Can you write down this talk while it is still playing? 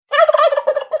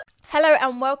Hello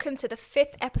and welcome to the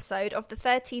 5th episode of the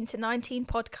 13 to 19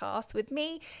 podcast with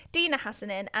me, Dina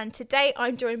Hassanin, and today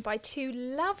I'm joined by two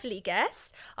lovely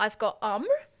guests. I've got Amr.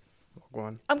 Go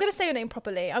on. I'm going to say your name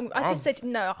properly. I just said,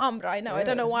 no, Amr, I know. Yeah. I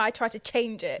don't know why I tried to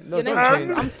change it. No, your name, don't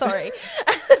change it. I'm sorry.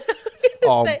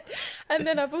 And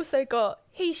then I've also got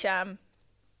Hisham.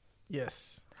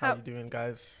 Yes. How you doing,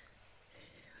 guys?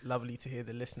 Lovely to hear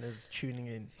the listeners tuning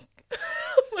in.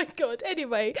 Oh my God.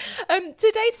 Anyway,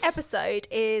 today's episode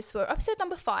is episode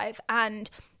number 5, and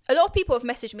a lot of people have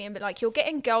messaged me and been like, you're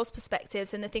getting girls'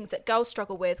 perspectives and the things that girls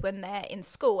struggle with when they're in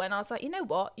school. And I was like, you know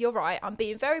what? You're right. I'm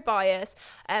being very biased.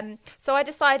 So I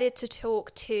decided to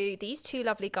talk to these two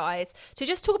lovely guys to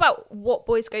just talk about what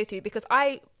boys go through, because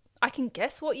I can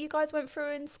guess what you guys went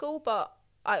through in school, but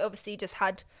I obviously just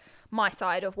had my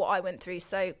side of what I went through.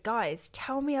 So guys,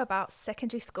 tell me about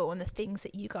secondary school and the things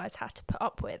that you guys had to put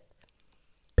up with.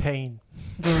 Pain.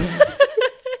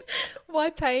 Why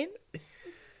pain?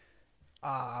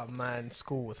 Man,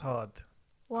 school was hard.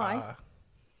 Why?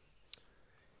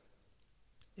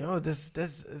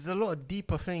 There's a lot of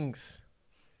deeper things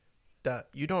that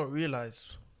you don't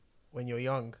realize when you're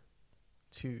young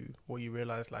to what you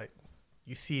realize, like,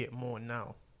 you see it more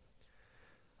now.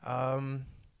 I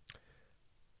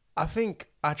think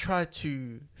I tried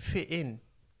to fit in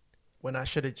when I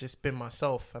should have just been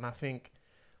myself, and I think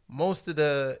most of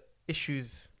the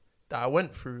issues that I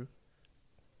went through,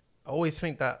 I always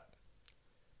think that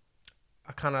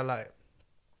I kind of like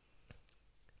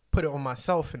put it on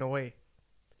myself in a way.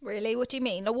 Really? What do you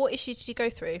mean? Like, what issues did you go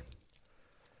through?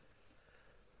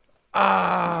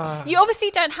 You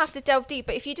obviously don't have to delve deep,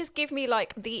 but if you just give me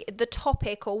like the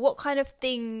topic or what kind of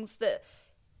things that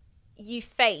you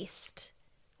faced,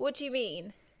 what do you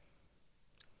mean?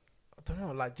 I don't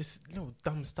know, like just little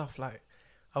dumb stuff. Like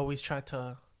I always tried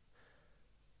to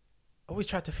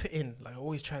fit in. Like I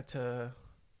always tried to.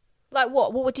 Like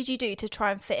what? What did you do to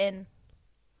try and fit in?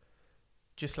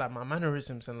 Just like my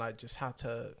mannerisms and like just how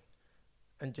to,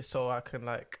 and just so I can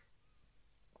like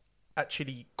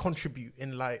actually contribute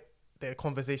in like their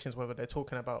conversations, whether they're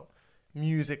talking about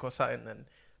music or something. And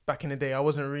back in the day, I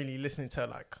wasn't really listening to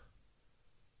like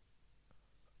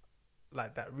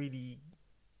that really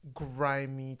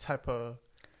grimy type of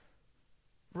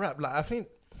rap. Like I think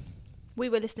we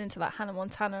were listening to like Hannah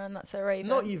Montana and That's So Raven.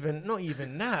 Not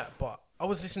even that, but I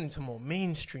was listening to more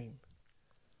mainstream.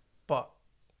 But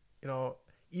you know,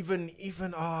 even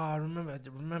I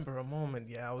remember a moment.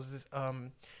 Yeah, I was just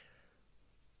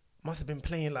must have been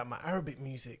playing like my Arabic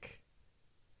music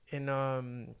in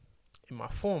my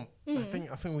form. I think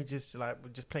we're just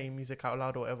playing music out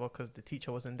loud or whatever because the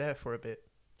teacher wasn't there for a bit.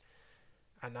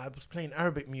 And I was playing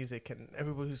Arabic music and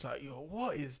everybody was like, yo,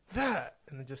 what is that?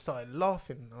 And they just started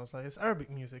laughing. I was like, it's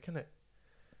Arabic music, innit?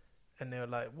 And they were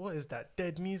like, what is that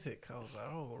dead music? I was like,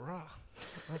 oh, rah.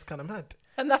 That's kind of mad.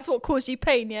 And that's what caused you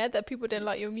pain, yeah? That people didn't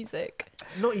like your music?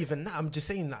 Not even that. I'm just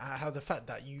saying that how the fact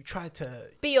that you try to...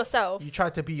 Be yourself. You try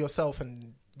to be yourself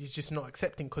and it's just not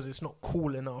accepting because it's not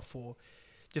cool enough, or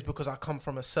just because I come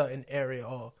from a certain area,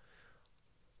 or...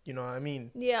 You know what I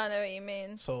mean? Yeah, I know what you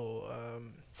mean. So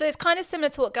it's kind of similar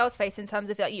to what girls face in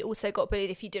terms of that you also got bullied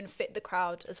if you didn't fit the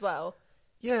crowd as well.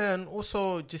 Yeah, and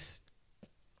also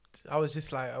I was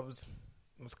fat.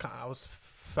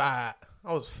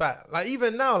 I was fat. Like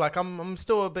even now, like I'm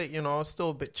still a bit,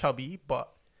 still a bit chubby,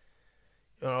 but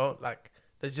like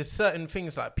there's just certain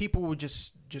things like people will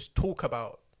just talk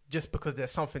about just because there's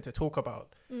something to talk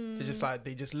about.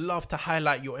 They just love to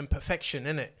highlight your imperfection,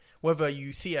 innit? Whether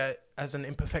you see it as an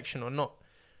imperfection or not,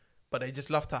 but they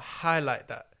just love to highlight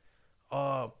that.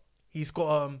 He's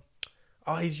got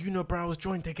his unibrows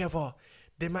joined together.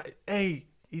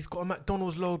 He's got a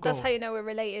McDonald's logo. That's how you know we're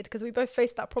related, because we both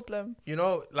faced that problem. We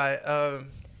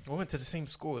went to the same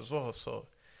school as well, so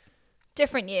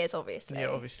different years, obviously. Yeah,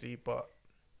 obviously, but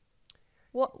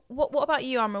what about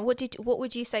you, Amra? What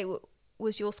would you say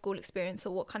was your school experience,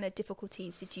 or what kind of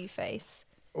difficulties did you face?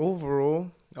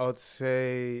 Overall, I would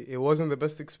say it wasn't the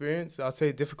best experience. I'd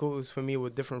say difficulties for me were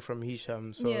different from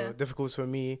Hisham. So difficulties for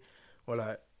me were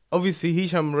like, obviously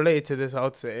Hisham related to this, I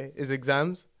would say, is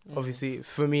exams. Obviously,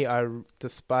 for me, I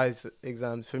despise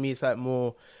exams. For me, it's like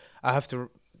more, I have to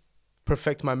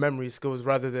perfect my memory skills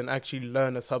rather than actually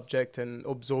learn a subject and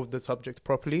absorb the subject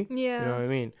properly. Yeah. You know what I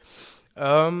mean?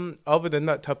 Other than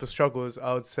that type of struggles,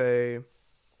 I would say,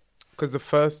 because the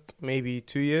first maybe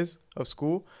 2 years of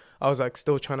school, I was like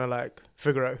still trying to like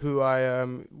figure out who I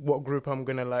am, what group I'm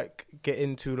gonna like get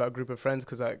into, like group of friends,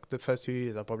 because like the first 2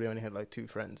 years I probably only had like 2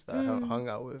 friends that I hung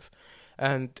out with,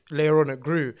 and later on it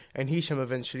grew, and Hisham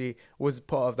eventually was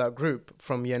part of that group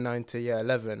from year 9 to year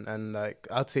 11, and like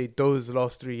I'd say those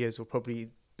last 3 years were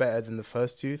probably better than the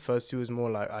first two. First two was more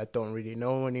like, I don't really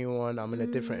know anyone. I'm in a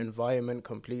different environment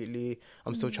completely.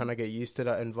 I'm still trying to get used to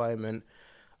that environment.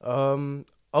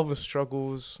 Other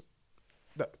struggles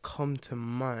that come to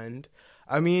mind.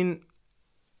 I mean,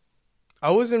 I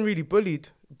wasn't really bullied,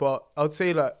 but I'd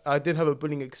say like I did have a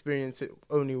bullying experience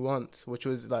only once, which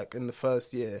was like in the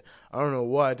first year. I don't know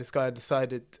why this guy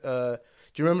decided. Do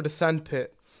you remember the sand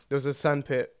pit? There was a sand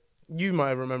pit. You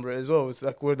might remember it as well. It was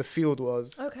like where the field was.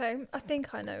 Okay, I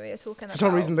think I know what you're talking about. For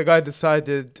some reason, the guy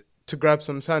decided to grab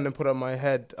some sand and put it on my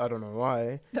head. I don't know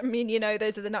why. I mean, you know,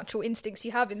 those are the natural instincts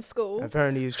you have in school.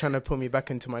 Apparently, he was trying to put me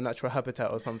back into my natural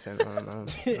habitat or something. I don't know.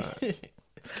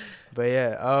 But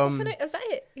yeah. Was that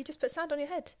it? You just put sand on your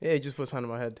head? Yeah, he just put sand on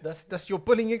my head. That's your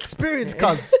bullying experience,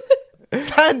 cuz.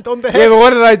 Sand on the head. Yeah, but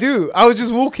what did I do? I was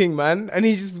just walking, man, and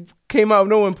he just came out of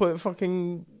nowhere and put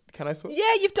fucking... Can I swear?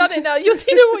 Yeah, you've done it now. You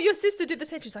know what? Your sister did the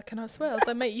same. She's like, can I swear? I was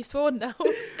like, mate, you've sworn now.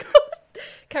 God.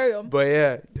 Carry on. But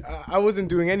yeah, I wasn't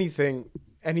doing anything,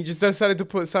 and he just decided to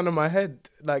put sand on my head.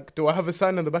 Like, do I have a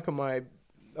sign on the back of my...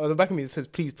 Oh, the back of me that says,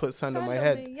 please put sand on my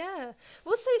head. Yeah.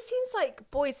 Well, so it seems like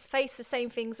boys face the same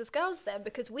things as girls then,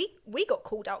 because we got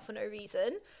called out for no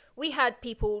reason. We had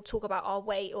people talk about our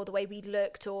weight or the way we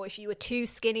looked, or if you were too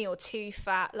skinny or too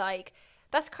fat. Like,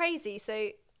 that's crazy. So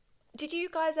did you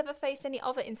guys ever face any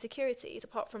other insecurities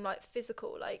apart from like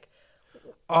physical? Like,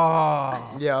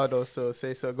 Yeah, I'd also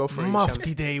say so. Go for it.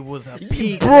 Mufti Day was a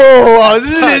peak. Bro, I was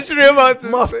literally about to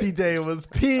Mufti Day was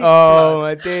peak. Oh,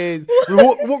 my days.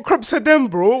 what crops had them,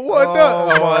 bro? What Oh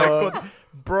that? my god.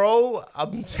 Bro,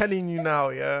 I'm telling you now,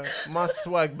 yeah. My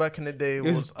swag back in the day It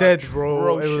was was dead,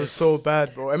 bro. It atrocious. was so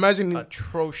bad, bro. Imagine...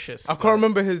 Atrocious. I can't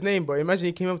remember his name, but imagine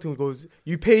he came up to me and goes,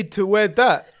 you paid to wear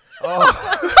that?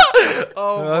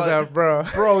 Oh I was my like, bro.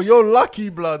 Bro, you're lucky,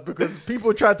 blood, because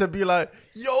people tried to be like,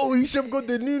 yo, Hisham got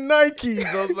the new Nikes.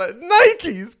 I was like,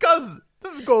 Nikes? Cuz,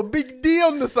 this has got a big D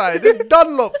on the side. This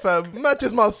Dunlop, fam,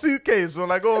 matches my suitcase when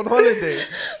I go on holiday.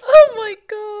 oh my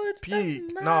god, Peak.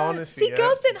 that's mad. Nah, honestly. See, yeah,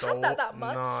 girls didn't have that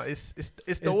much. Nah, it's the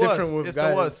It's worst. different with It's guys.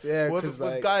 the worst. Yeah, with 'cause, with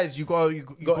like, guys, you got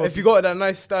If you got that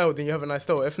nice style, then you have a nice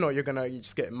style. If not, you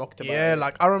just get mocked about it. Yeah,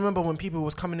 like I remember when people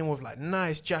was coming in with like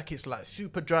nice jackets, like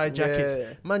super dry jackets.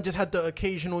 Yeah. Man just had the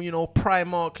occasional,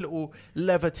 Primark little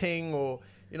leather thing, or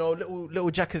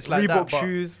little jackets like that. Reebok But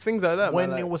shoes, things like that. when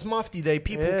man, it was Mufti Day,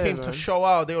 people Yeah, came to man. show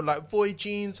out. They were like Void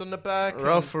jeans on the back, and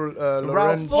Ralph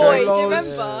Lauren Void, do you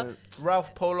Polos. remember?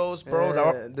 Ralph Polos,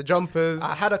 bro. the jumpers.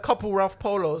 I had a couple Ralph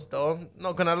Polos though.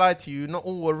 Not gonna lie to you, not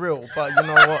all were real, but you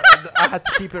know what? I had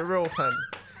to keep it real, fam.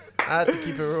 I had to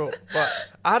keep it real. But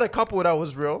I had a couple that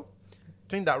was real. I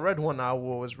think that red one I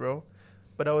wore was real.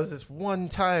 But there was this one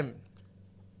time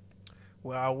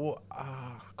where I wore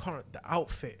the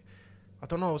outfit. I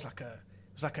don't know, it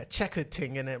was like a checkered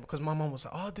thing in it, because my mum was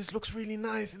like, oh, this looks really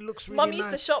nice. It looks really Mum nice.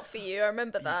 used to shop for you. I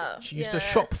remember that. She used to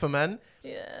shop for men.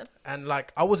 Yeah. And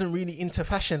like I wasn't really into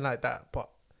fashion like that, but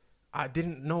I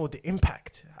didn't know the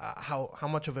impact, how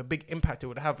much of a big impact it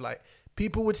would have. Like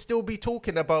people would still be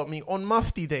talking about me on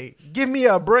Mufti Day. Give me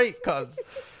a break, cuz.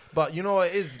 But you know what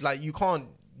it is, like you can't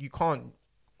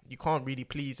really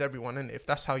please everyone, and if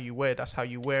that's how you wear, that's how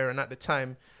you wear. And at the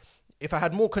time, if I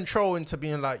had more control into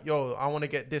being like, yo, I want to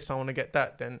get this, I want to get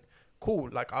that, then cool.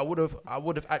 Like I would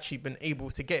have actually been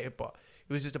able to get it, but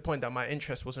it was just the point that my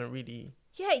interest wasn't really.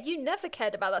 Yeah, you never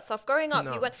cared about that stuff. Growing up,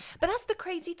 No. you went... But that's the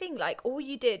crazy thing. Like, all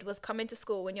you did was come into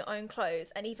school in your own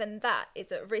clothes. And even that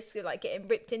is at risk of, like, getting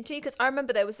ripped into. Because I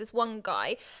remember there was this one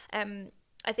guy...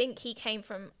 I think he came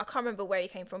from... I can't remember where he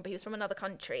came from, but he was from another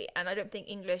country. And I don't think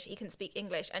he can speak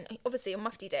English. And obviously, on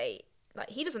Mufti Day... Like,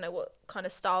 he doesn't know what kind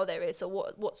of style there is or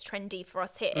what's trendy for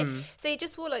us here. So he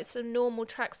just wore, like, some normal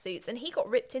tracksuits. And he got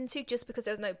ripped into just because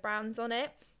there was no brands on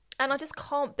it. And I just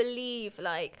can't believe,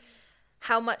 like...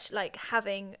 how much like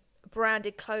having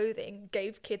branded clothing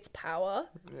gave kids power.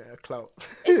 Yeah, clout.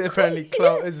 It's Apparently, cool,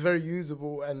 clout yeah. is very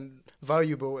usable and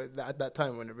valuable at that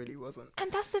time when it really wasn't.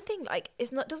 And that's the thing, like,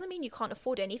 it's not doesn't mean you can't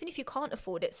afford it. And even if you can't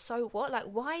afford it, so what? Like,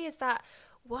 why is that?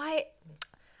 Why?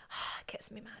 It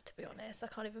gets me mad, to be honest. I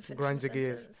can't even finish Grinds the your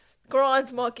gears. sentence.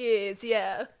 Grinds my gears,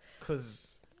 yeah.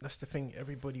 Because that's the thing.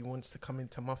 Everybody wants to come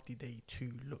into Mufti Day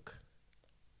to look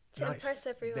To nice. impress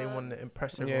everyone. They want to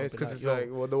impress Yeah, everyone. it's be because it's "Yo, like,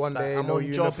 well, the one like, day I'm no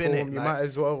on job, uniform, innit? you Like- might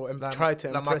as well like try to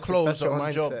like my impress. clothes That's your are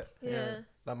on job. mindset. Yeah.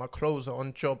 Like my clothes are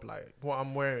on job. Like what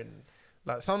I'm wearing.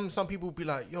 Like some people be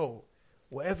like, yo,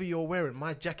 whatever you're wearing,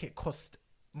 my jacket costs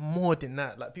more than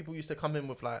that. Like people used to come in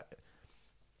with like,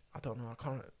 I don't know, I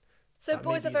can't. So Like,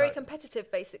 boys are maybe, very like- competitive,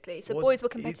 basically. So Well, boys were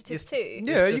it- competitive it's- too.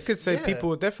 Yeah, It's you the could say yeah.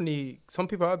 people definitely, some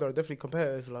people out there are definitely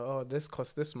competitive. Like, oh, this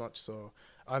costs this much, so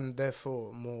I'm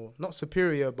therefore more, not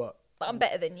superior, but But I'm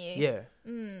better than you. Yeah,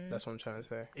 that's what I'm trying to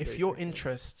say. If your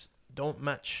interests don't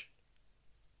match,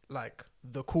 like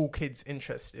the cool kids'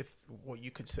 interests, if what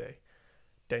you could say,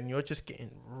 then you're just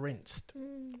getting rinsed.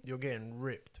 You're getting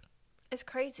ripped. It's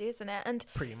crazy, isn't it? And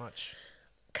pretty much.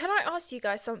 Can I ask you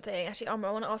guys something? Actually, Amra,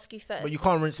 I want to ask you first. But you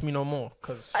can't rinse me no more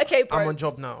because okay, bro. I'm on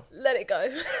job now. Let it go.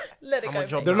 Let it I'm go. on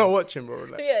job They're now. not watching, bro.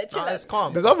 Like, Yeah, chill out. It's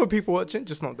calm. there's other people watching,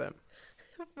 just not them.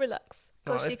 Relax.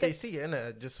 No, Gosh, if they see it, innit,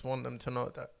 I just want them to know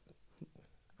that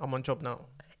I'm on job now.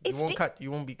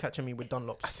 You won't be catching me with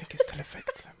Dunlops. I think it still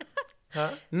affects them.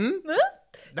 Huh? Hmm?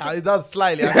 Nah, it does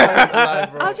slightly. I can't lie,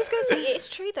 bro. I was just going to say, it's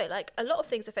true though. Like, a lot of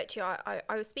things affect you. I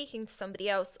was speaking to somebody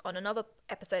else on another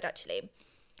episode actually,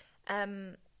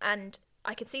 and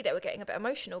I could see they were getting a bit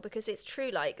emotional because it's true.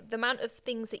 Like, the amount of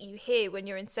things that you hear when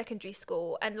you're in secondary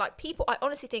school, and like people, I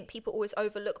honestly think people always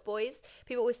overlook boys.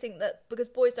 People always think that because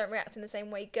boys don't react in the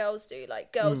same way girls do.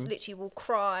 Like, girls literally will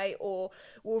cry or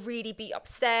will really be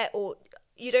upset, or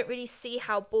you don't really see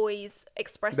how boys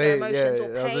express their emotions or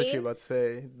pain. I was literally about to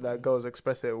say that girls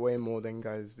express it way more than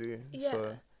guys do. Yeah.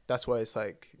 So that's why it's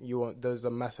like there's a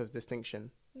massive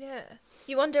distinction. Yeah.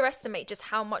 You underestimate just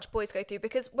how much boys go through,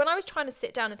 because when I was trying to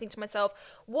sit down and think to myself,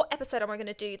 what episode am I going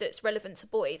to do that's relevant to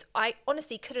boys? I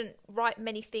honestly couldn't write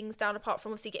many things down apart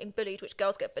from obviously getting bullied, which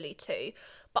girls get bullied too.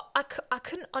 But I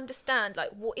couldn't understand,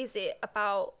 like, what is it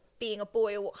about being a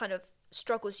boy or what kind of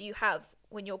struggles you have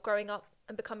when you're growing up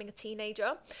and becoming a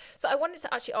teenager. So I wanted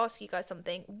to actually ask you guys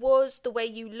something. Was the way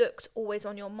you looked always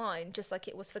on your mind, just like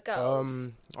it was for girls?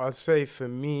 I'd say for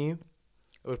me,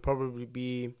 it would probably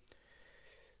be,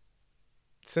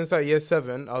 since like year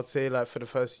 7, I'd say like for the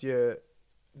first year,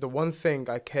 the one thing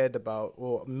I cared about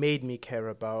or made me care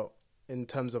about in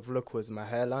terms of look was my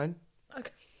hairline.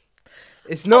 Okay.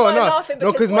 It's I'm laughing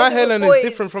because boys my are hairline boys. is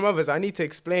different from others. I need to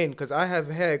explain because I have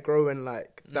hair growing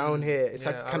like down here. It's yeah,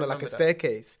 like I kind of like a remember that.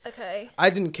 staircase. Okay. I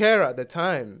didn't care at the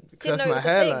time because Didn't that's know it my was a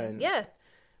thing. hairline. Yeah.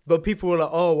 But people were like,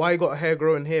 "Oh, why you got hair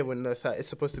growing here when it's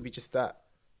supposed to be just that?"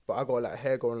 But I got like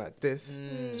hair going like this,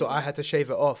 so I had to shave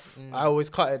it off. I always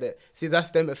cutted it. See, that's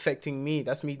them affecting me.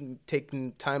 That's me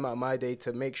taking time out of my day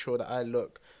to make sure that I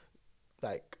look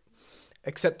like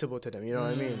acceptable to them. You know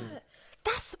what I mean?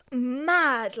 That's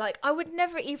mad. Like, I would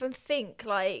never even think,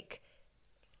 like,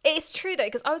 it's true though,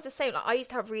 because I was the same. Like, I used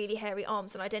to have really hairy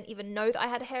arms and I didn't even know that I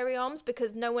had hairy arms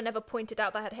because no one ever pointed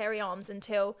out that I had hairy arms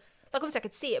until, like, obviously I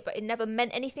could see it, but it never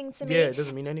meant anything to me. Yeah, it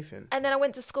doesn't mean anything. And then I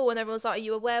went to school and everyone was like, "Are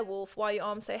you a werewolf? Why are your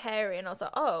arms so hairy?" And I was like,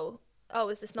 oh,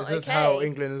 is this not okay? This is how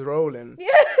England is rolling. Yeah,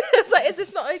 it's like, is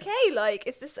this not okay? Like,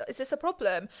 is this a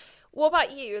problem? What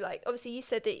about you? Like, obviously you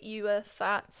said that you were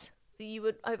fat. You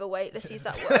were overweight. Let's use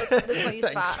that word. Let's not use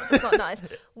fat. That's not nice.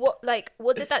 What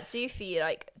did that do for you?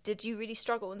 Like, did you really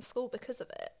struggle in school because of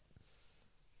it?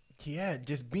 Yeah,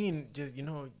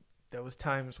 there was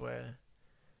times where,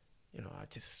 I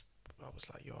was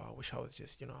like, yo, I wish I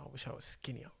was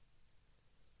skinnier.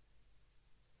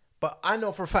 But I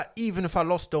know for a fact, even if I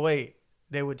lost the weight,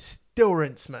 they would still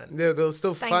rinse, man. They'll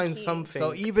still Thank find you. something.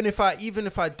 So even if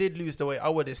I did lose the weight, I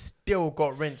would have still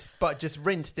got rinsed, but just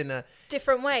rinsed in a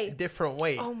Different way. different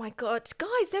way. Oh my God,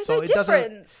 guys, there's So no it doesn't-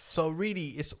 difference. So really,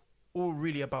 it's all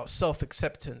really about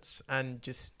self-acceptance and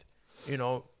just,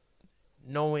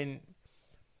 knowing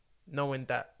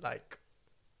that, like,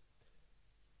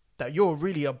 that you're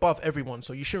really above everyone.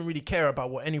 So you shouldn't really care about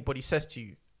what anybody says to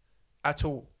you at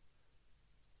all.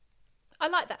 I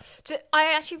like that.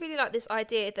 I actually really like this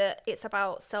idea that it's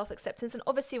about self-acceptance. And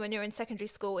obviously when you're in secondary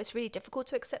school, it's really difficult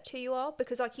to accept who you are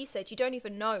because, like you said, you don't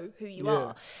even know who you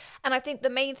are. And I think the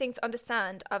main thing to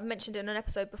understand, I've mentioned in an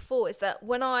episode before, is that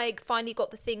when I finally got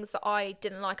the things that I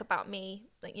didn't like about me,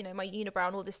 like, my unibrow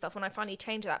and all this stuff, when I finally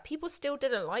changed that, people still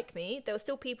didn't like me. There were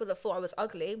still people that thought I was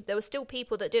ugly. There were still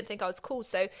people that didn't think I was cool.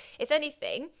 So if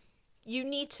anything, you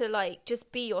need to, like,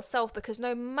 just be yourself, because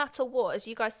no matter what, as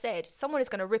you guys said, someone is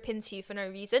going to rip into you for no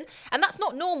reason. And that's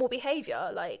not normal behaviour.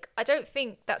 Like, I don't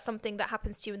think that's something that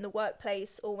happens to you in the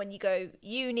workplace or when you go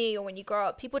uni or when you grow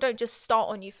up. People don't just start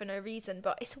on you for no reason.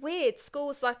 But it's weird.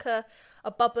 School's like a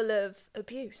bubble of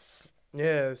abuse.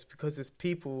 Yeah, it's because it's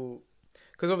people.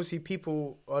 Because obviously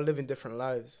people are living different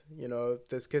lives.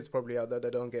 There's kids probably out there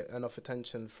that don't get enough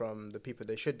attention from the people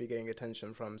they should be getting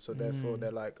attention from. So therefore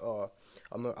they're like, oh,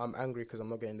 I'm angry because I'm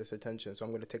not getting this attention. So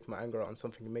I'm going to take my anger out on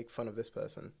something and make fun of this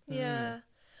person. Yeah.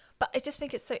 But I just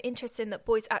think it's so interesting that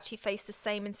boys actually face the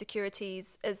same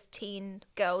insecurities as teen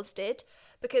girls did,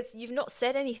 because you've not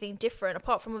said anything different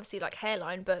apart from obviously like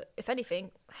hairline, but if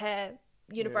anything, hair,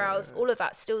 unibrows, all of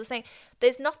that's still the same.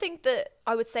 There's nothing that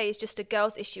I would say is just a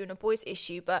girl's issue and a boy's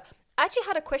issue. But I actually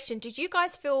had a question. Did you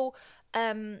guys feel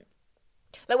like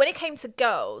when it came to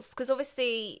girls, because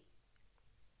obviously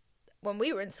when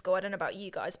we were in school, I don't know about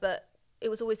you guys, but it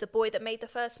was always the boy that made the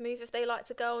first move if they liked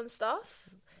a girl and stuff.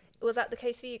 Was that the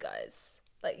case for you guys?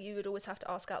 Like, you would always have to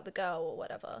ask out the girl or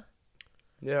whatever.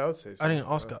 Yeah, I would say so. I didn't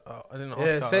ask her. I didn't ask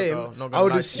her. Same. Girl, not I gonna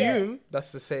would lie to you. assume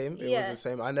that's the same. It was the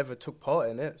same. I never took part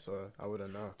in it, so I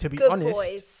wouldn't know. To be Good honest,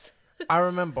 boys. I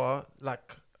remember,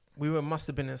 like, must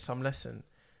have been in some lesson,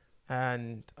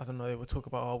 and I don't know, they would talk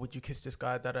about, oh, would you kiss this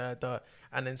guy, da da da,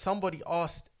 and then somebody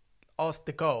asked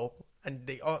the girl, and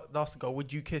they asked the girl,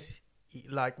 would you kiss,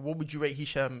 like, what would you rate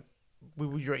Hisham? What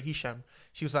would you rate Hisham?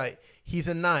 She was like, he's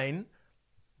a 9,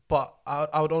 but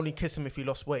I would only kiss him if he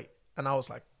lost weight. And I was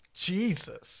like,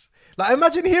 Jesus, like,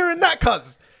 imagine hearing that,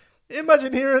 cuz.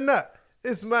 Imagine hearing that.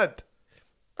 It's mad.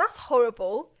 That's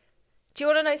horrible. Do you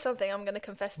want to know something? I'm going to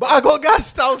confess But this. I got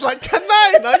gassed. I was like, can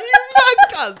I? Are you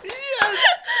mad, cuz? Yes.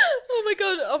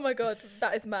 Oh my god,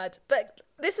 that is mad. But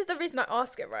this is the reason I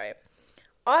ask it, right?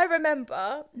 I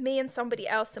remember me and somebody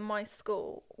else in my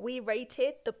school, we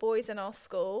rated the boys in our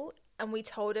school and we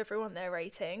told everyone their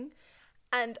rating.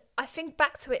 And I think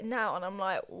back to it now and I'm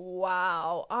like,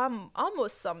 wow, I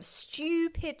was some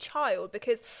stupid child,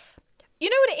 because you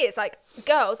know what it is? Like,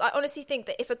 girls, I honestly think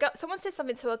that if someone says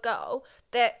something to a girl,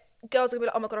 that girls are gonna be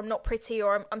like, oh my god, I'm not pretty,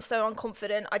 or I'm so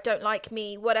unconfident, I don't like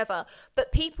me, whatever.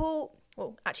 But people,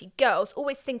 well, actually girls,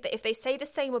 always think that if they say the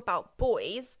same about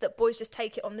boys, that boys just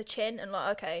take it on the chin and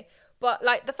like, okay. But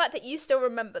like, the fact that you still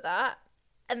remember that,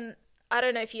 and I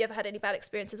don't know if you ever had any bad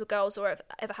experiences with girls or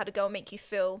ever had a girl make you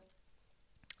feel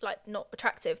like not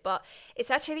attractive, but it's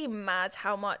actually mad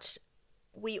how much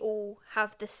we all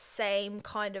have the same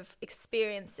kind of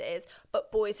experiences,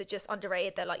 but boys are just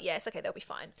underrated. They're like, yeah, it's okay, they'll be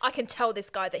fine. I can tell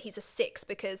this guy that he's a 6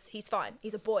 because he's fine.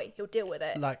 He's a boy. He'll deal with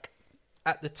it. Like,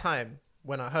 at the time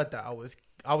when I heard that, I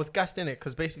was gassed in it,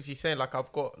 because basically she's saying, like,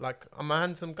 I'm a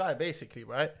handsome guy, basically,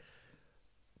 right?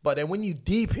 But then when you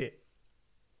deep it,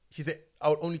 she said, I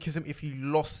would only kiss him if he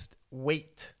lost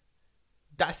weight.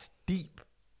 That's deep.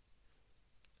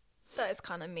 That is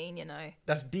kind of mean, you know.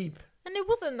 That's deep. And it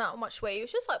wasn't that much weight. It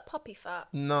was just like puppy fat.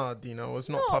 No, Dino, it was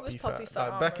not No, it puppy was puppy fat. fat,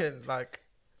 Like, back Ahmed. in, like,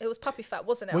 It was puppy fat,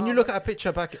 wasn't it? when you Ahmed? look at a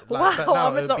picture back Wow, back now,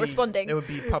 Ahmed's not responding. It would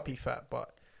be puppy fat,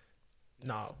 but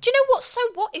no. Do you know what? So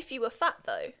what if you were fat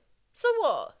though? So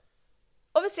what?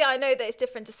 Obviously, I know that it's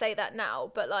different to say that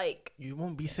now, but like, You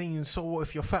won't be saying so what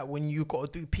if you're fat when you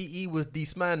got to do PE with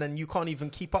these man and you can't even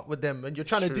keep up with them, and you're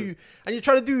trying to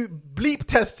do bleep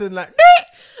tests and like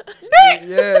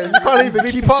Yeah, you can't even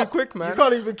keep up quick, man. You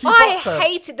can't even keep I up. fam.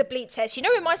 hated the bleep test. You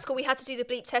know, in my school, we had to do the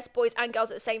bleep test, boys and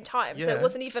girls at the same time. So Yeah. it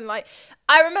wasn't even like,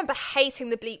 I remember hating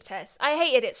the bleep test. I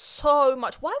hated it so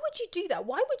much. Why would you do that?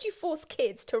 Why would you force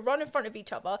kids to run in front of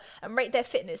each other and rate their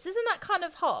fitness? Isn't that kind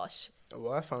of harsh?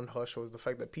 What I found harsh was the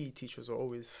fact that PE teachers are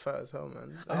always fat as hell,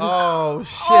 man. Oh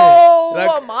shit! Oh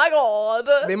Like- my god.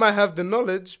 They might have the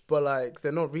knowledge, but like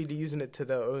they're not really using it to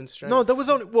their own strength. No, there was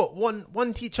only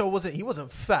one teacher he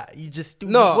wasn't fat. He just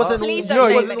No, wasn't. Please no,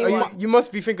 don't you, name anyone. you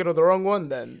must be thinking of the wrong one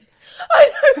then. I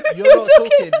know who You're not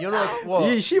talking. You're not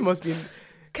what? She must be.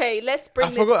 Okay, let's bring I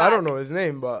this forgot. back. I don't know his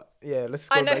name, but yeah, let's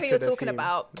go I know back who to you're the talking theme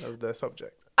about. of the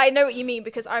subject. I know what you mean,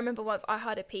 because I remember once I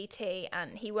had a PT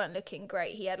and he weren't looking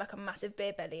great. He had like a massive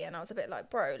beer belly and I was a bit like,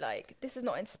 bro, like, this is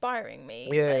not inspiring me.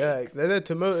 Yeah, Like, they're there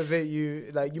to motivate you.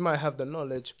 Like you might have the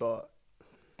knowledge, but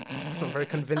it's not very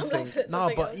convincing. Something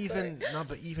else,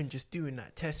 But even just doing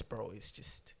that test, bro, it's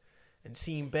just, and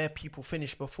seeing bare people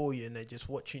finish before you and they're just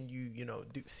watching you,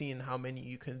 seeing how many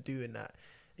you can do in that.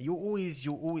 You're always.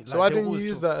 So like, why they didn't you always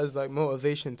use talk- that as like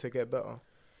motivation to get better?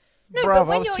 No, Bruv, but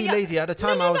when I was you're too young- lazy at the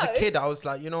time. No, I was a no. kid. I was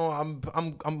like,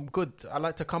 I'm good. I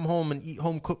like to come home and eat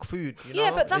home cooked food.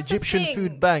 Yeah, but that's the Egyptian thing.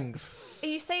 food bangs.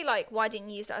 You say like, why didn't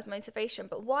you use that as motivation?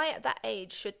 But why at that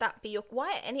age should that be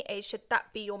why at any age should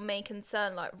that be your main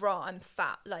concern? Like, rah, I'm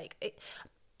fat. Like,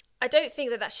 I don't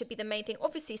think that should be the main thing.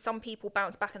 Obviously, some people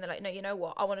bounce back and they're like, no, you know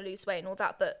what? I want to lose weight and all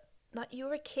that. But like, you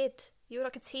were a kid. You were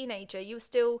like a teenager. You were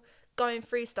still going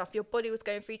through stuff. Your body was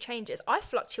going through changes. I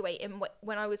fluctuate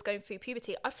when I was going through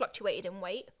puberty. I fluctuated in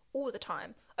weight all the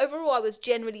time. Overall, I was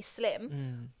generally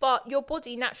slim, but your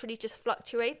body naturally just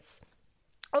fluctuates.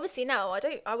 Obviously, now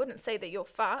I wouldn't say that you're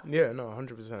fat. Yeah, no,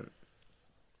 100%.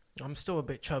 I'm still a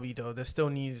bit chubby though. There still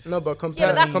needs. No, but Yeah, compared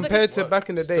but that's compared to work. back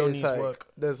in the day, Still it's needs like work.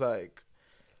 there's like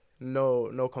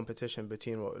no competition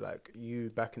between what like you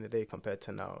back in the day compared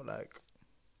to now. Like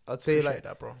I'd say Appreciate like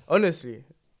that, bro. honestly,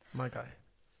 My guy.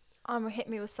 Hit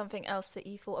me with something else that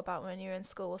you thought about when you were in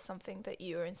school, or something that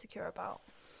you were insecure about,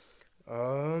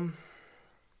 or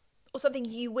something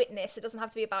you witnessed. It doesn't have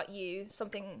to be about you.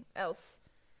 Something else.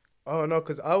 oh no,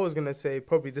 because I was gonna say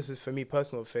probably this is for me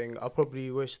personal thing. I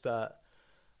probably wish that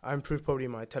I improved probably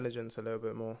my intelligence a little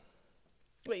bit more.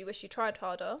 What, you wish you tried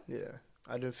harder? Yeah,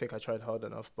 I didn't think I tried hard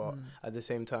enough, but at the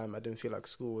same time, I didn't feel like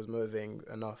school was motivating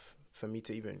enough for me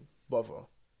to even bother.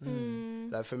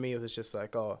 Like for me, it was just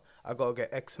like, oh, I gotta get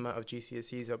X amount of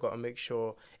GCSEs. I gotta make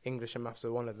sure English and maths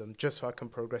are one of them, just so I can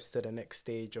progress to the next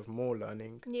stage of more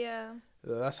learning. Yeah.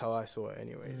 That's how I saw it,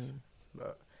 anyways.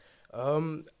 But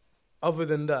other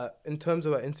than that, in terms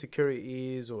of like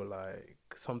insecurities or like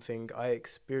something I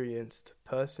experienced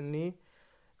personally,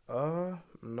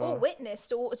 no. Or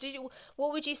witnessed, or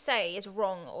what would you say is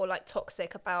wrong or like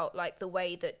toxic about like the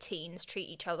way that teens treat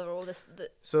each other, or this?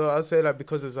 So I'd say like,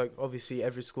 because there's like obviously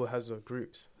every school has their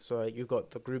groups. So like, you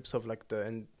got the groups of like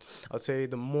and I'd say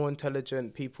the more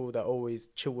intelligent people that always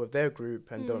chill with their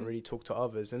group and don't really talk to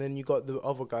others, and then you got the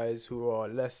other guys who are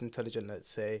less intelligent, let's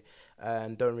say,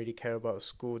 and don't really care about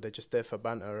school. They're just there for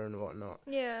banter and whatnot.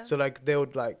 Yeah. So like they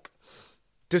would like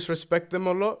disrespect them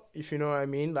a lot, if you know what I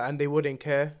mean, like, and they wouldn't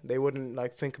care. They wouldn't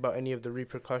like think about any of the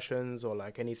repercussions or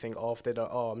like anything after that.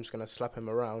 Oh, I'm just gonna slap him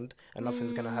around and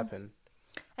nothing's gonna happen.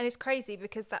 And it's crazy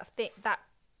because that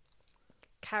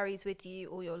carries with you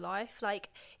all your life. Like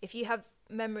if you have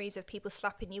memories of people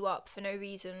slapping you up for no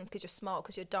reason because you're smart,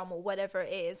 because you're dumb, or whatever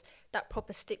it is, that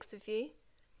proper sticks with you.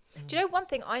 Do you know one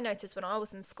thing I noticed when I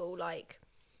was in school? Like,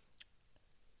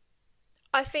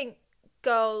 I think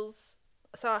girls,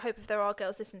 so I hope if there are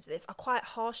girls listening to this, are quite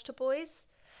harsh to boys.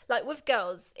 Like with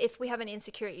girls, if we have any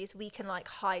insecurities, we can like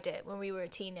hide it. When we were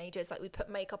teenagers, like we put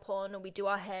makeup on or we do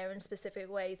our hair in specific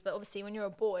ways. But obviously when you're a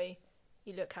boy,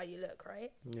 you look how you look,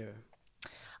 right? Yeah.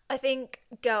 I think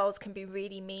girls can be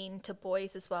really mean to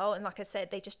boys as well. And like I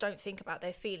said, they just don't think about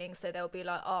their feelings. So they'll be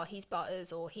like, oh, he's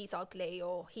butters, or he's ugly,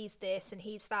 or he's this and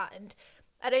he's that. And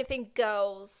I don't think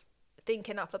girls think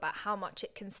enough about how much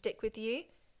it can stick with you.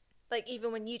 Like,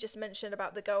 even when you just mentioned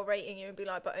about the girl rating you and be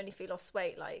like, but only if you lost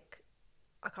weight, like,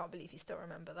 I can't believe you still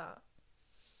remember that.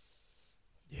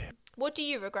 Yeah. What do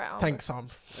you regret, Albert? Thanks, Sam.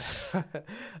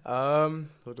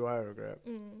 What do I regret?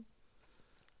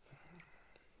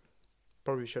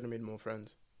 Probably should have made more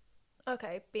friends.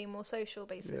 Okay, being more social,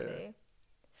 basically. Yeah.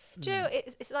 Do you know,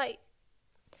 it's like,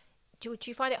 do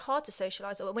you find it hard to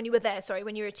socialise? Or when you were there,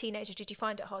 when you were a teenager, did you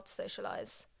find it hard to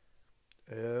socialise?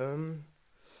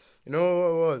 You know what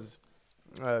it was?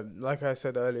 Like I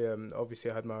said earlier,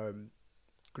 obviously I had my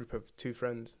group of 2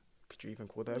 friends. Could you even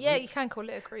call that a Yeah, group? you can call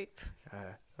it a group.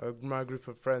 My group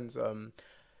of friends.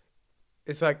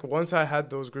 It's like once I had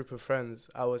those group of friends,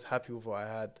 I was happy with what I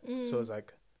had. So it's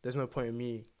like, there's no point in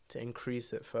me to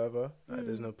increase it further. Like,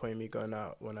 there's no point in me going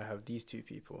out when I have these 2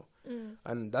 people.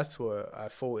 And that's where I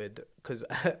faulted, because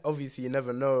obviously you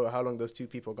never know how long those 2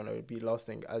 people are going to be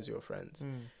lasting as your friends.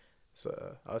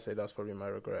 So I'll say that's probably my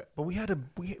regret. But we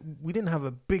didn't have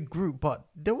a big group, but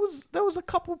there was a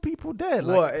couple people there.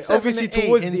 Like Well, 7 obviously to 8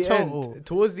 towards in the total. end.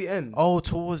 Towards the end. Oh,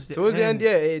 towards the end,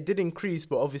 yeah, it did increase,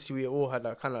 but obviously we all had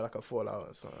like kind of like a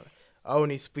fallout. So I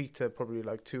only speak to probably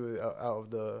like 2 out of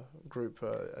the group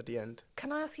at the end.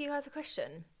 Can I ask you guys a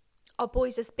question? Are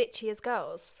boys as bitchy as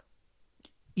girls?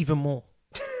 Even more.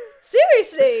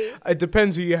 Seriously? It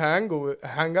depends who you hang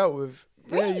out with.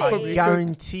 Yeah, you Really? probably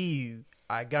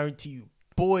I guarantee you,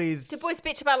 boys. Do boys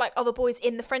bitch about like other boys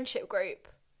in the friendship group?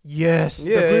 Yes,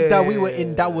 the group that we were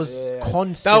in, that was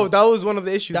constant. That was one of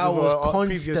the issues. That with was our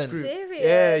previous constant. group. Serious?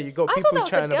 Yeah, you got I people thought that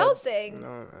chatting was a girls about. thing. No,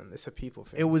 man, it's a people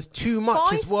thing. It was too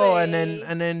much as well, and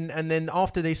Spicy. then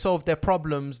after they solved their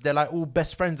problems, they're like all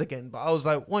best friends again. But I was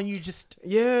like, why don't you just?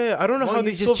 Yeah, I don't know Why how you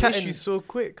they just solve chatting? issues so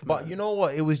quick. But man. you know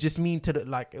what? It was just mean to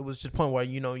it was just the point where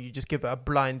you just give it a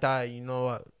blind eye. You know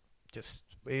what? Just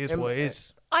it is what it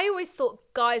is. I always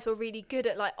thought guys were really good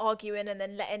at like arguing and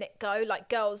then letting it go. Like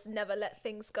girls never let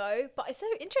things go. But it's so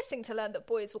interesting to learn that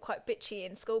boys were quite bitchy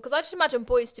in school, because I just imagine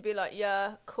boys to be like,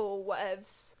 yeah, cool,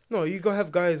 whatevs. No, you gotta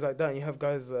have guys like that. And you have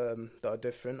guys that are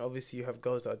different. Obviously, you have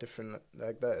girls that are different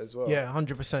like that as well. Yeah,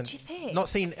 100%. Do you think? Not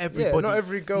saying Yeah, everybody. not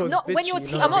every girl is Not bitchy, when you're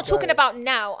not I'm every not talking guy. about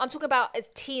now. I'm talking about as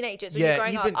teenagers when Yeah, you're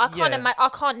growing even- up. yeah. I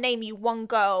can't name you one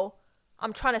girl.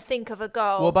 I'm trying to think of a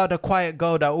girl. What about the quiet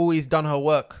girl that always done her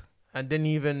work and didn't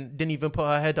even put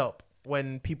her head up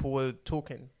when people were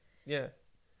talking? Yeah.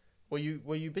 Were you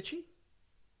bitchy?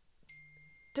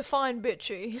 Define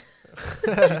bitchy.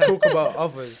 You talk about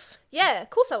others. Yeah, of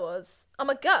course I was. I'm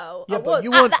a girl. Yeah, I but was.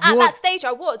 you At want- you that want- stage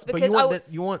I was, But because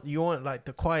you want like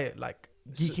the quiet, like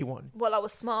geeky one. well, I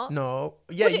was smart. No.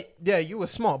 Yeah, What you were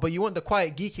smart, but you want the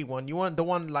quiet geeky one. You want the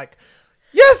one like,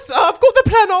 yes, I've got the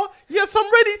planner. Yes, I'm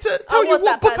ready to tell you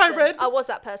what book I read. I was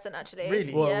that person, actually.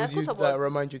 Really? What Yeah, was of course you I was. that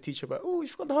remind your teaacher about? Oh,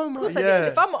 you've got the Of homework. course I Yeah. did.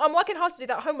 If I'm working hard to do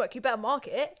that homework, you better mark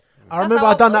it. I That's remember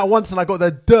how I done that was. once and I got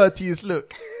the dirtiest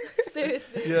look.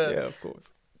 Seriously. Yeah, of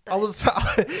course. I was,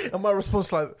 and my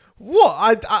response like,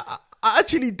 what? I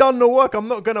actually done the work. I'm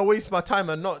not gonna waste my time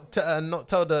and not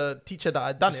tell the teacher that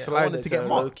I done Just it. I wanted slide to it get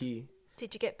marked. low-key.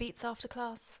 Did you get beats after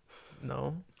class?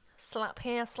 No, Slap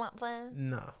here, slap there.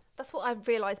 no. That's what I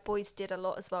realised boys did a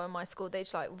lot as well in my school. They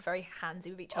just like were very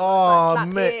handsy with each other. Oh, Like, slap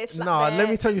here, mate. slap No, there. let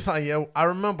me tell you something. Yeah, I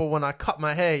remember when I cut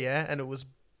my hair. Yeah, and it was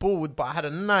bald, but I had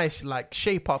a nice like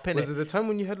shape up in Was it. it the time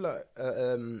when you had like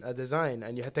a design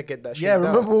and you had to get that? Yeah, shaved out?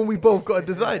 remember when we both got a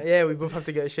design? Yeah, we both have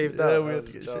to get it shaved out. Yeah, we That had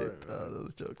to was get jarring, shaved. man.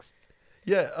 Those jokes.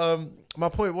 Yeah. My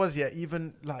point was, yeah,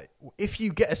 even like if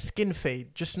you get a skin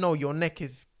fade, just know your neck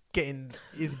is getting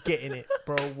it,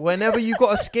 bro. Whenever you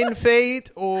got a skin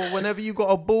fade or whenever you got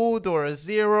a bald or a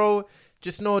zero,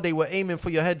 just know they were aiming for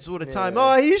your heads all the time.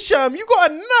 Yeah. Oh, Hisham, you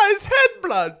got a nice head,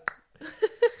 blood.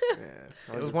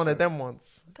 Yeah, It was one of 100%. them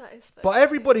ones. That is so But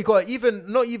everybody got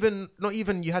not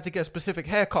even you had to get a specific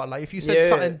haircut. Like if you said Yeah.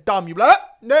 something dumb, you'd be like,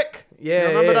 neck. Yeah,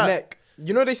 remember that? neck.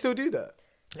 You know they still do that.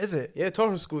 Is it? Yeah,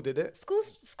 Torrance School did it.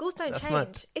 schools don't That's change.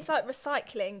 mad. It's like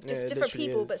recycling, just Yeah, it different literally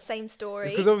people is. but same story.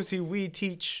 Because obviously we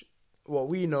teach what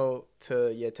we know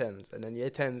to year 10s, and then year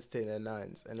 10s to year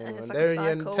 9s, and then And it's when like a they're in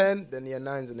year cycle. 10, then year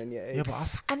 9s, and then year 8. Yeah, but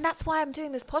And that's why I'm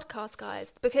doing this podcast,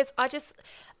 guys, because I just,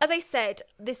 as I said,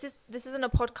 this isn't a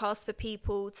podcast for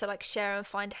people to like share and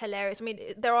find hilarious. I mean,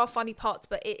 there are funny parts,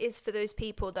 but it is for those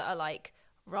people that are like,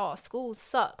 raw, school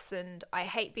sucks and I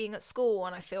hate being at school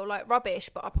and I feel like rubbish,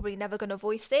 but I'm probably never going to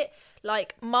voice it.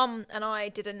 Like, Mum and I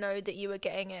didn't know that you were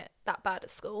getting it that bad at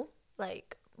school.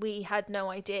 Like, we had no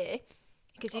idea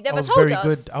because you never told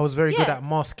us. I was very good Yeah. at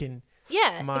masking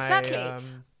Yeah, my exactly.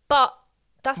 But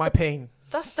that's my pain.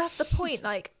 That's the point.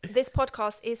 Like, this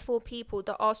podcast is for people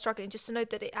that are struggling, just to know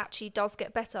that it actually does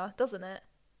get better, doesn't it?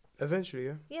 Eventually,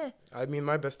 yeah. Yeah. I mean,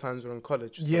 my best times were in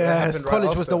college. so that Yes, happened right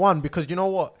college was the after. one because you know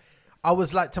what? I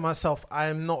was like to myself, I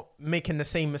am not making the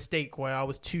same mistake where I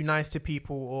was too nice to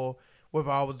people or whether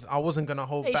I wasn't gonna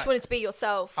hold You back. just wanted to be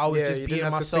yourself. I was Yeah, just you being didn't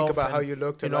have myself. to think about and, how you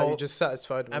looked, you and like, know, you're just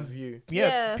satisfied with and- you.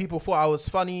 Yeah. people thought I was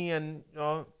funny and you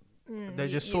know, they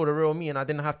you- just you- saw the real me and I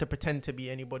didn't have to pretend to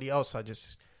be anybody else. I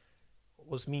just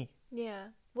was me. Yeah.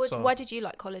 So- Why did you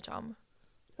like college, What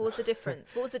was the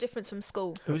difference? What was the difference from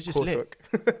school? It was just Coursework.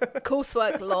 lit.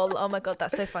 Coursework, lol. Oh my god,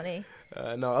 that's so funny.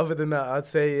 No, other than that, I'd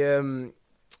say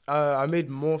I made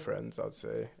more friends. I'd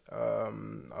say I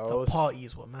The was,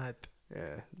 parties were mad.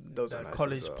 yeah, those are The nice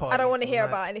college as well. parties. I don't want to were hear mad.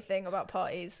 about anything about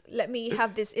parties. Let me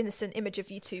have this innocent image of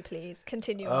you two, please.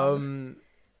 Continue on.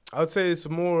 I would say it's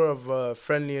more of a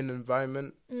friendly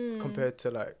environment Mm. compared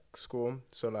to like school.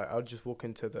 So like I'll just walk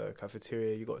into the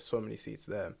cafeteria. You got so many seats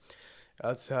there.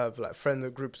 I'd have like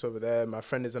friend groups over there. My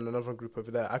friend is in another group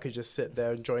over there. I could just sit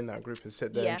there and join that group and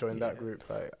sit there Yeah. and join that Yeah. group.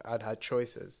 Like I'd had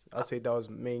choices. I'd say that was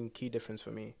main key difference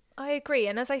for me. I agree.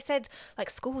 And as I said, like,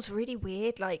 school's really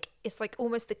weird. Like, it's like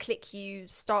almost the clique you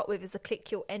start with is a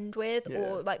clique you'll end with. Yeah.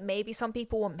 Or like maybe some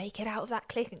people will make it out of that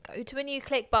clique and go to a new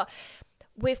clique. But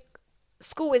with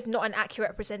school is not an accurate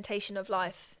representation of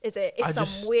life, is it? It's I some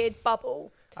just- weird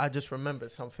bubble. I just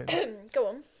remembered something. Go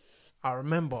on. I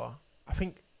remember. I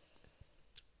think.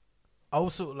 I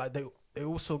also like they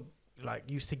also like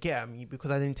used to get at me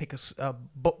because I didn't take a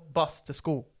bus to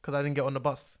school because I didn't get on the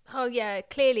bus. Oh, yeah.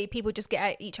 Clearly, people just get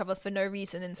at each other for no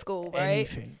reason in school, right?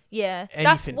 Anything. Yeah.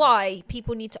 That's Anything. why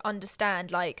people need to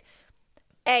understand, like,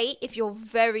 if you're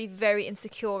very, very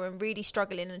insecure and really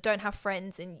struggling and don't have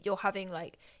friends and you're having,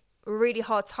 like, a really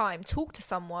hard time, talk to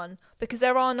someone because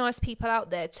there are nice people out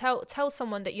there. Tell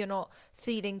someone that you're not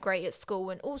feeling great at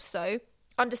school, and also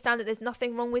understand that there's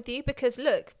nothing wrong with you because,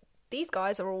 look, these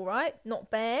guys are all right, not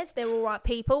bad. They're all right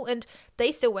people, and they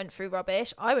still went through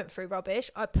rubbish. I went through rubbish.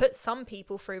 I put some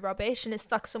people through rubbish, and it's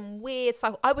like some weird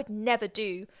cycle. I would never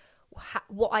do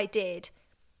what I did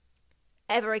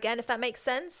ever again, if that makes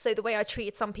sense. So the way I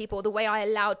treated some people, the way I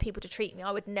allowed people to treat me,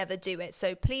 I would never do it.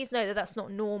 So please know that that's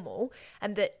not normal,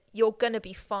 and that you're gonna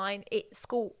be fine.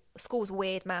 School's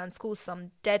weird, man. School's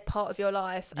some dead part of your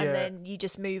life, and Yeah. then you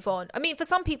just move on. I mean, for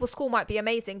some people, school might be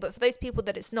amazing, but for those people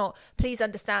that it's not, please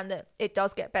understand that it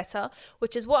does get better,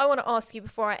 which is what I want to ask you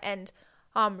before I end.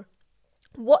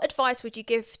 What advice would you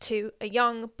give to a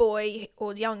young boy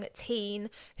or young teen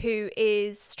who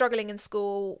is struggling in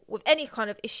school with any kind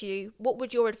of issue? What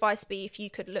would your advice be if you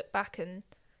could look back and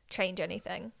change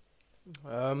anything?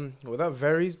 Well, that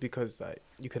varies because like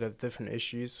you could have different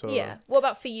issues. So Yeah. What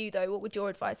about for you, though? What would your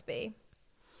advice be?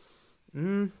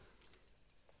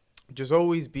 just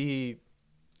always be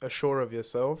assured of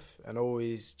yourself and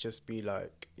always just be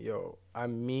like, yo,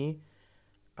 I'm me,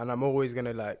 and I'm always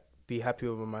gonna like be happy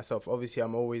with myself. Obviously,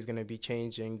 I'm always gonna be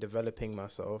changing, developing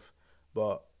myself,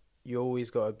 but you always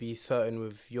got to be certain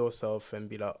with yourself and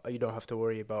be like, you don't have to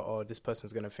worry about, oh, this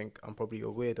person's going to think I'm probably a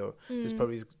weirdo. This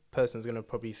person's going to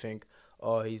probably think,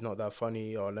 oh, he's not that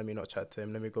funny, or let me not chat to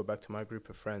him. Let me go back to my group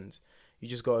of friends. You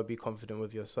just got to be confident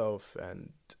with yourself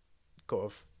and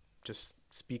got to just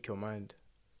speak your mind.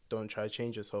 Don't try to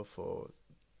change yourself for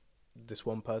this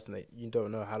one person that you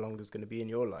don't know how long is going to be in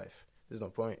your life. There's no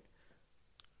point.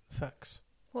 Facts.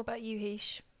 What about you,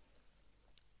 Hish?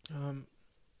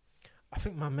 I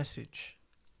think my message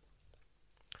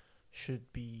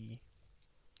should be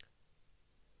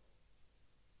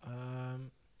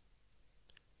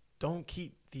don't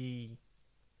keep the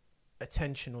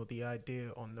attention or the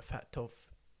idea on the fact of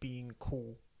being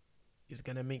cool is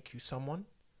going to make you someone.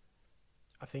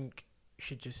 I think you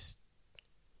should just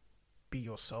be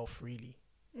yourself, really,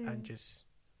 and just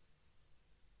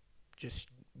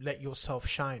let yourself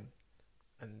shine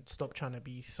and stop trying to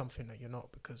be something that you're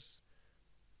not, because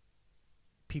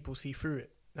people see through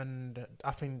it. And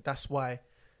I think that's why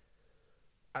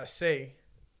I say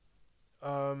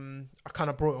I kind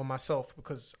of brought it on myself,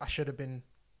 because I should have been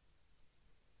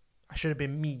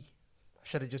me. I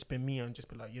should have just been me and just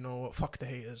be like, you know what, fuck the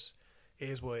haters. It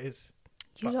is what it is.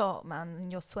 You lot, man,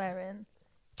 you're swearing.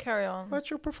 Carry on. What's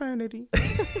your profanity?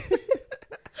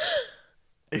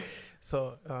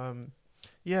 So,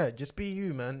 yeah, just be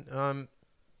you, man.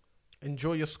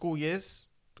 Enjoy your school years,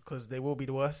 because they will be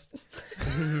the worst.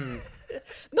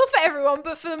 Not for everyone,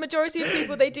 but for the majority of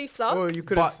people, they do suck. Well, you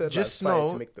could have said just like, fight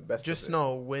know, to make the best just of it.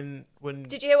 know when.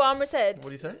 Did you hear what Amra said? What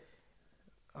do you say?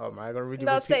 Oh man, I'm gonna really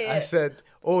No, repeat. say I it. said,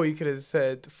 or you could have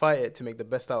said, fight it to make the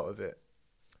best out of it.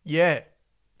 Yeah,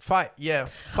 fight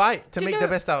to make the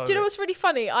best out of it. Do you know what's really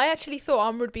funny? I actually thought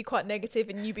Amra would be quite negative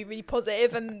and you'd be really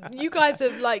positive, and you guys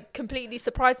have like completely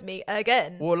surprised me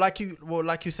again. Well, like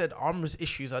you said, Amra's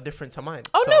issues are different to mine.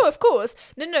 Oh so. no, of course.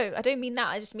 No, I don't mean that.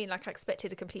 I just mean like I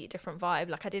expected a completely different vibe.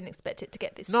 Like I didn't expect it to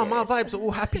get this No, serious. my vibes are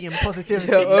all happy and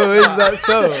positivity. Oh, is that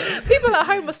so? People at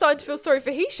home are starting to feel sorry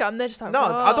for Hisham. They're just like, No,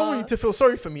 I don't want you to feel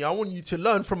sorry for me. I want you to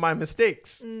learn from my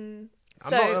mistakes.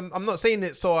 I'm not saying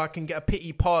it so I can get a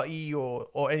pity party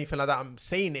or anything like that. I'm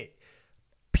saying it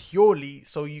purely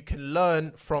so you can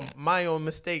learn from my own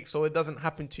mistakes, so it doesn't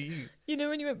happen to you. You know,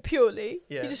 when you went purely,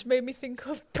 Yeah. you just made me think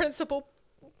of Principal.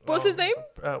 What's his name?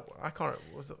 I can't.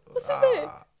 What's his name?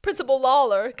 Principal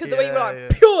Lawler. Because the way you were like, Yeah.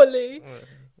 purely.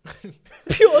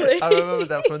 Purely. I remember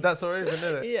that from That's All Raven,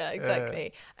 isn't it? Yeah,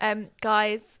 exactly.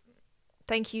 Guys,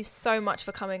 thank you so much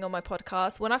for coming on my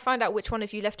podcast. When I find out which one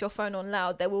of you left your phone on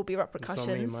loud, there will be repercussions.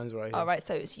 So many mine's right here. All right,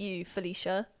 so it's you,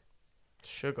 Felicia.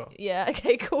 Sugar. Yeah,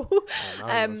 okay, cool. Oh, now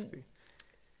I'm rusty.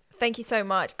 Thank you so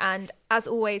much. And as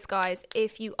always, guys,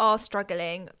 if you are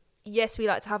struggling, yes, we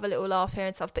like to have a little laugh here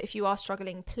and stuff, but if you are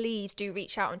struggling, please do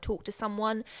reach out and talk to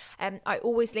someone. I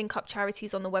always link up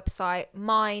charities on the website.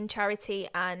 Mine, Charity,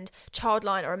 and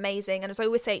Childline are amazing. And as I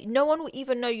always say, no one will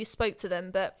even know you spoke to them,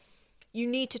 but you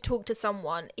need to talk to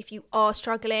someone if you are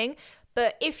struggling.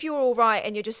 But if you're all right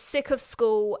and you're just sick of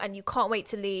school and you can't wait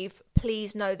to leave,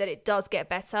 please know that it does get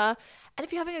better. And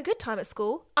if you're having a good time at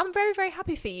school, I'm very, very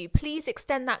happy for you. Please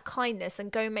extend that kindness and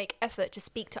go make effort to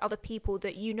speak to other people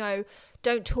that you know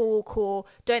don't talk or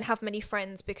don't have many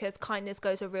friends, because kindness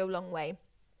goes a real long way.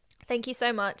 Thank you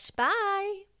so much.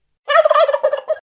 Bye.